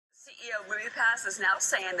CEO Moviepass is now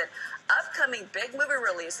saying that upcoming big movie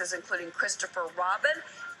releases, including Christopher Robin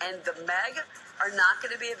and The Meg, are not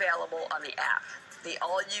going to be available on the app. The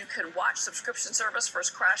all-you-can-watch subscription service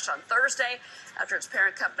first crashed on Thursday after its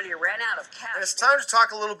parent company ran out of cash. And it's time to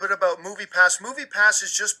talk a little bit about Moviepass. Moviepass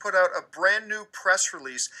has just put out a brand new press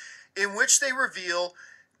release in which they reveal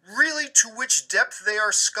really to which depth they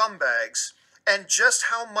are scumbags and just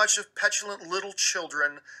how much of petulant little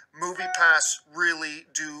children Moviepass really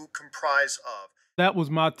do comprise of. That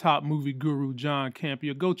was my top movie guru, John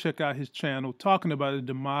Campea. Go check out his channel talking about the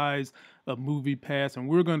demise of Moviepass, and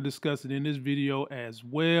we're going to discuss it in this video as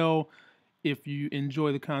well. If you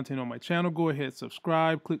enjoy the content on my channel, go ahead,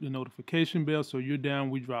 subscribe, click the notification bell so you're down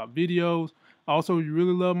when we drop videos. Also, if you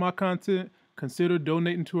really love my content, consider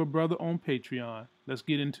donating to a brother on Patreon. Let's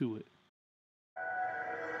get into it.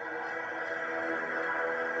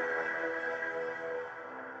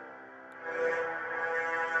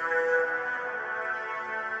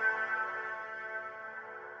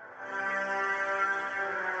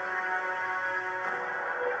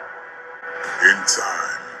 In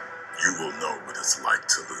time, you will know what it's like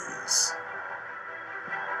to lose.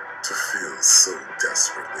 To feel so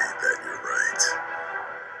desperately that you're right,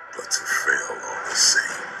 but to fail all the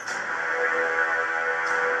same.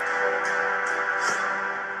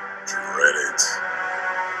 Dread it.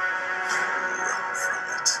 Run from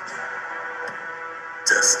it.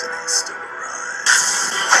 Destiny still arrives.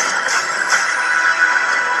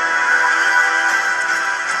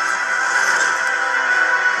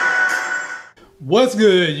 What's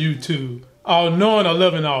good, YouTube? All knowing, all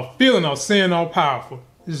loving, all feeling, all seeing, all powerful.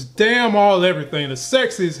 This damn all everything, the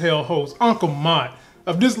sexiest hell host, Uncle Mont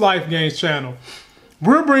of this Life Gains channel.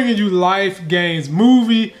 We're bringing you Life Gains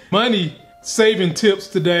movie money saving tips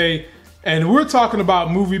today, and we're talking about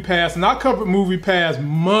Moviepass. And I covered Moviepass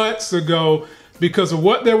months ago because of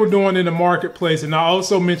what they were doing in the marketplace, and I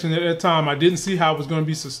also mentioned at that time I didn't see how it was going to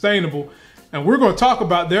be sustainable. And we're going to talk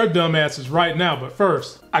about their dumbasses right now. But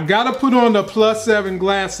first, I got to put on the +7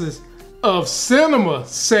 glasses of cinema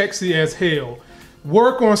sexy as hell.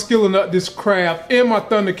 Work on skilling up this craft in my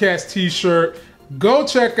Thundercats t-shirt. Go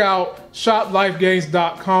check out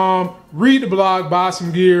shoplifegains.com. Read the blog, buy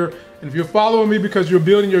some gear. And if you're following me because you're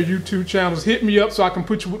building your YouTube channels, hit me up so I can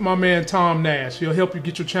put you with my man Tom Nash. He'll help you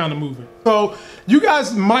get your channel moving. So you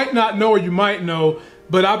guys might not know, or you might know,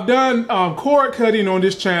 but I've done cord cutting on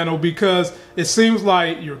this channel because it seems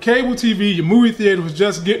like your cable TV, your movie theater was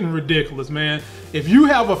just getting ridiculous, man. If you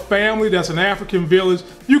have a family that's an African village,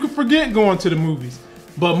 you can forget going to the movies.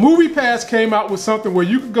 But Moviepass came out with something where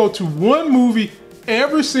you could go to one movie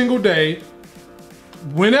every single day,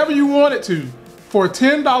 whenever you wanted to, for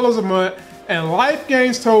 $10 a month. And Life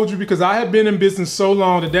Gains told you, because I had been in business so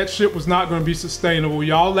long, that shit was not going to be sustainable.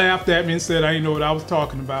 Y'all laughed at me and said I didn't know what I was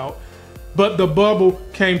talking about. But the bubble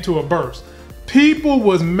came to a burst. People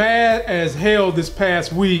was mad as hell this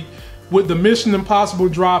past week with the Mission Impossible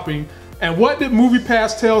dropping. And what did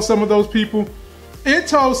Moviepass tell some of those people? It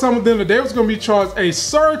told some of them that they was going to be charged a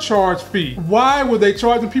surcharge fee. Why were they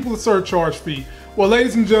charging people a surcharge fee? Well,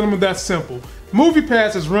 ladies and gentlemen, that's simple.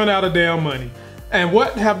 Moviepass has run out of damn money. And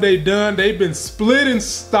what have they done? They've been splitting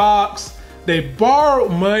stocks. They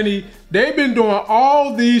borrowed money. They've been doing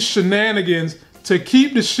all these shenanigans to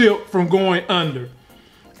keep the ship from going under.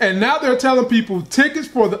 And now they're telling people tickets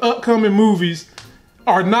for the upcoming movies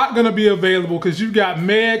are not going to be available because you've got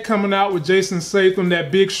Meg coming out with Jason Statham,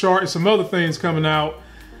 that Big Shark, and some other things coming out.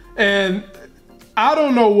 And I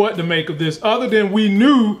don't know what to make of this other than we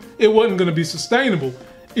knew it wasn't going to be sustainable.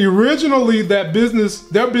 Originally, their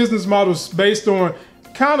business model is based on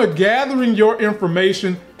kind of gathering your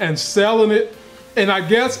information and selling it, and I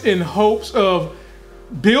guess in hopes of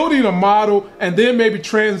building a model and then maybe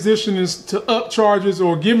transitioning to upcharges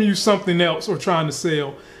or giving you something else or trying to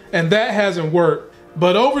sell. And that hasn't worked.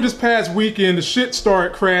 But over this past weekend, the shit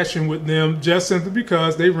started crashing with them just simply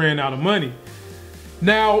because they ran out of money.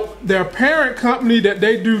 Now, their parent company that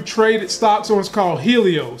they do traded stocks on is called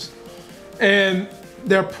Helios. And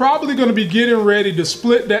they're probably going to be getting ready to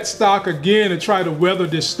split that stock again and try to weather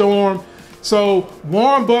this storm. So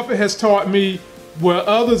Warren Buffett has taught me where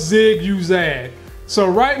others zig, you zag. So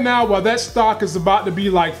right now, while that stock is about to be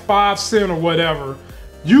like 5 cents or whatever,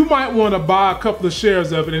 you might want to buy a couple of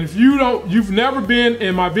shares of it. And if you've never been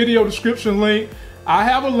in my video description link, I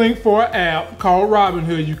have a link for an app called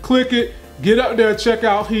Robinhood. You click it, get up there, check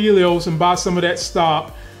out Helios and buy some of that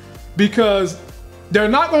stock, because they're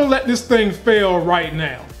not going to let this thing fail right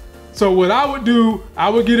now. So what I would do, I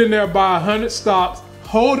would get in there, buy 100 stocks,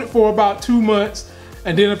 hold it for about 2 months,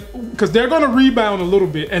 and then, because they're going to rebound a little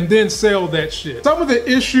bit, and then sell that shit. Some of the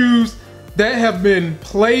issues that have been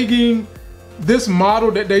plaguing this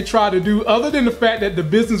model that they try to do, other than the fact that the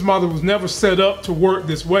business model was never set up to work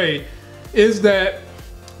this way, is that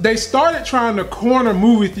they started trying to corner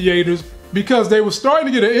movie theaters because they were starting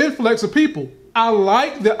to get an influx of people. I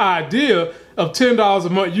like the idea of $10 a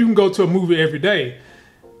month, you can go to a movie every day.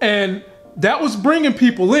 And that was bringing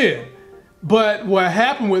people in. But what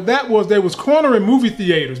happened with that was they was cornering movie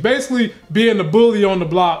theaters, basically being the bully on the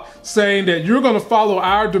block, saying that you're gonna follow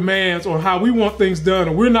our demands on how we want things done,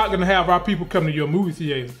 and we're not gonna have our people come to your movie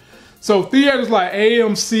theater. So theaters like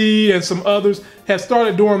AMC and some others have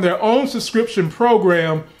started doing their own subscription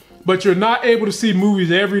program, but you're not able to see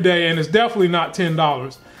movies every day, and it's definitely not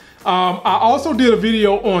 $10. I also did a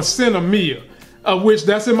video on Snaputure, which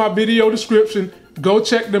that's in my video description. Go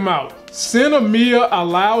check them out. Snaputure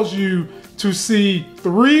allows you to see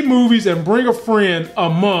 3 movies and bring a friend a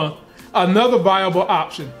month, another viable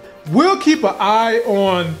option. We'll keep an eye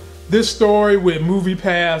on this story with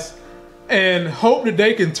Moviepass and hope that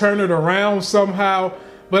they can turn it around somehow.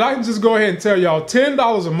 But I can just go ahead and tell y'all,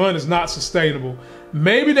 $10 a month is not sustainable.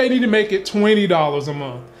 Maybe they need to make it $20 a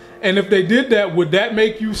month. And if they did that, would that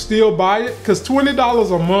make you still buy it? Because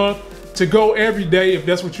 $20 a month to go every day, if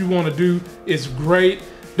that's what you want to do, is great.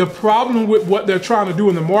 The problem with what they're trying to do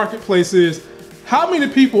in the marketplace is, how many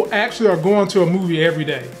people actually are going to a movie every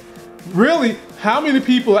day? Really, how many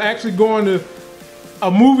people are actually going to a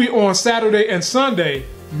movie on Saturday and Sunday?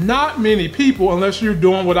 Not many people, unless you're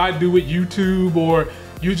doing what I do with YouTube or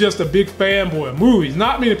you're just a big fanboy of movies.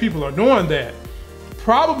 Not many people are doing that.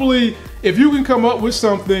 Probably, if you can come up with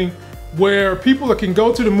something where people can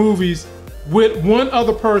go to the movies with one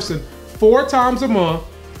other person 4 times a month,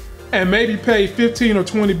 and maybe pay 15 or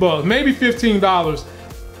 20 bucks, maybe $15.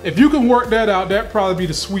 If you can work that out, that'd probably be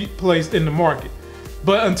the sweet place in the market.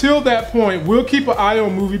 But until that point, we'll keep an eye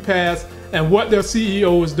on Moviepass and what their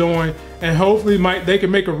CEO is doing, and hopefully they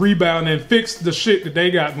can make a rebound and fix the shit that they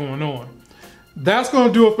got going on. That's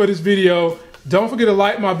gonna do it for this video. Don't forget to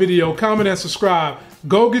like my video, comment, and subscribe.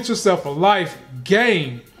 Go get yourself a life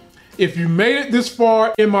game. If you made it this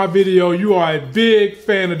far in my video, you are a big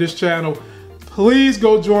fan of this channel. Please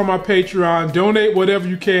go join my Patreon, donate whatever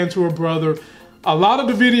you can to a brother. A lot of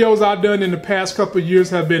the videos I've done in the past couple of years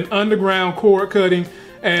have been underground cord cutting,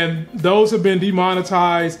 and those have been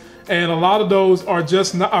demonetized, and a lot of those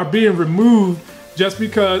are being removed just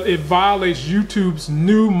because it violates YouTube's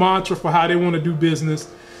new mantra for how they want to do business.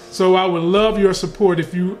 So I would love your support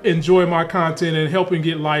if you enjoy my content and helping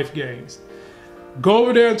get life gains. Go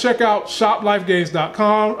over there and check out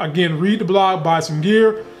shoplifegains.com. Again, read the blog, buy some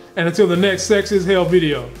gear. And until the next Sex is Hell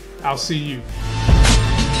video, I'll see you.